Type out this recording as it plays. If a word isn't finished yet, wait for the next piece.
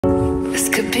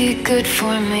could be good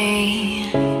for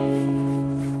me.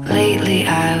 Lately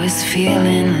I was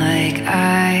feeling like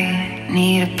I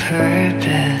need a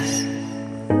purpose,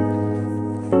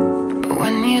 but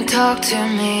when you talk to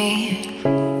me,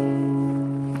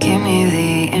 give me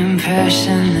the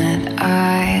impression that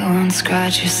I won't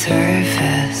scratch your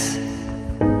surface.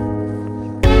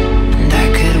 And I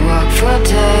could walk for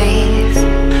days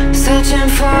searching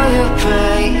for your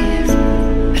praise,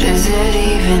 but is it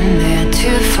even there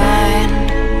to find?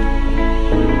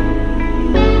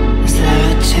 Is there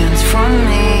a chance for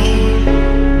me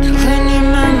to clean your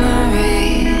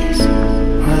memories?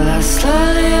 Will I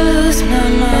slowly lose my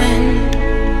mind?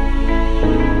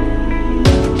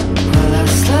 Will I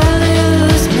slowly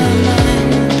lose my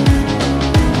mind?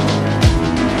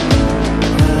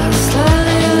 Will I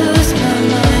slowly lose my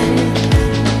mind?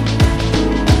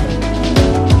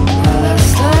 Will I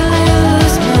slowly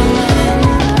lose my mind?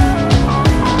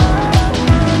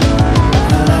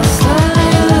 Will I slowly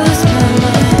lose my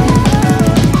mind?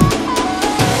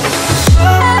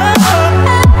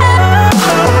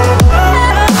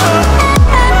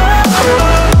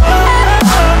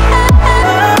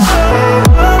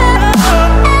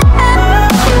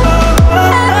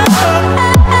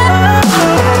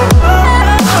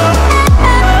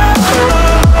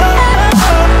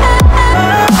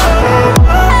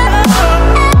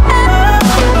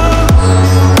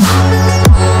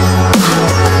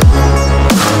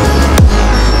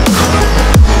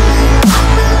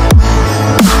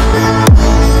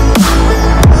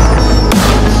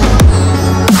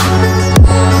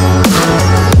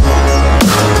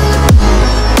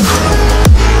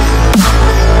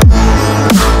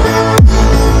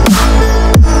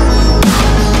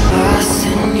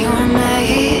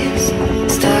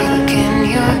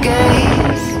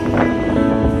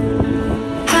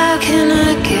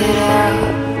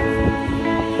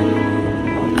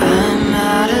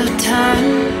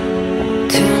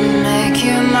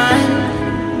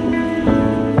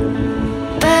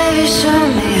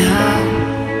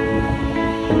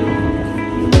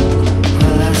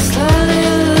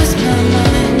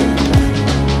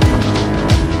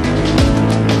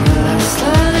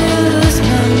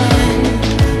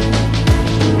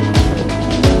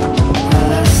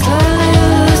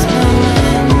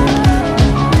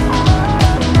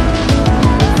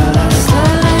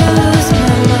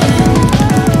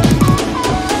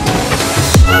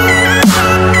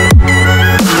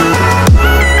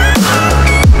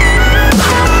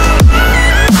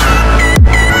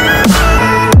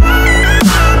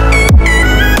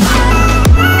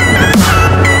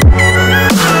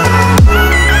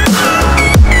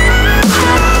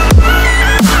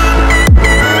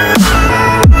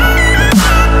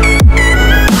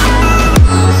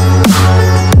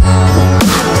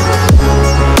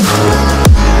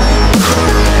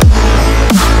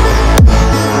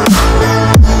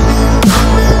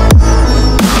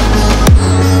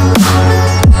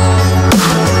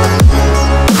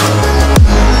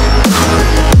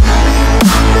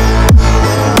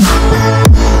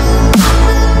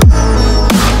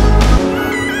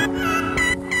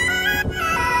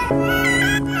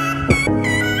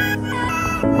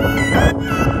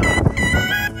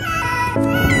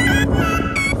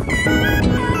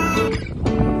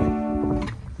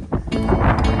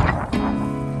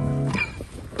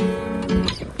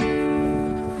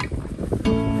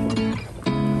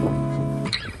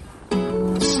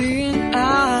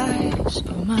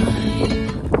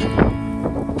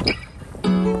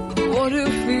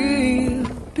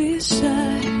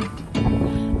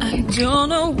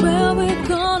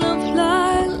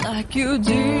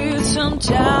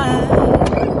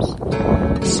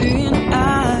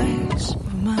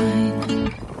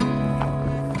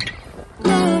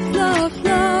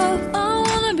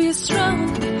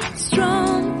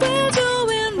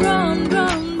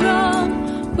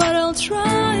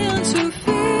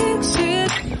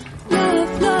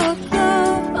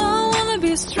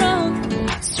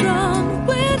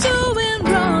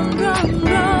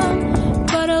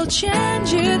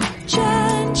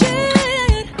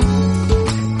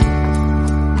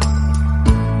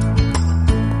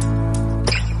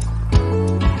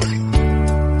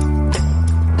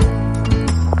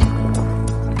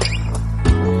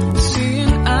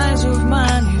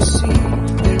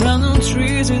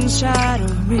 Inside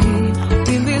of me,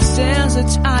 in this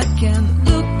desert I can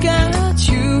look at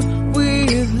you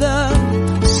with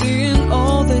love, seeing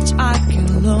all that I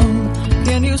can learn.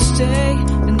 Can you stay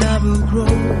and I will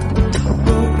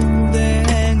grow?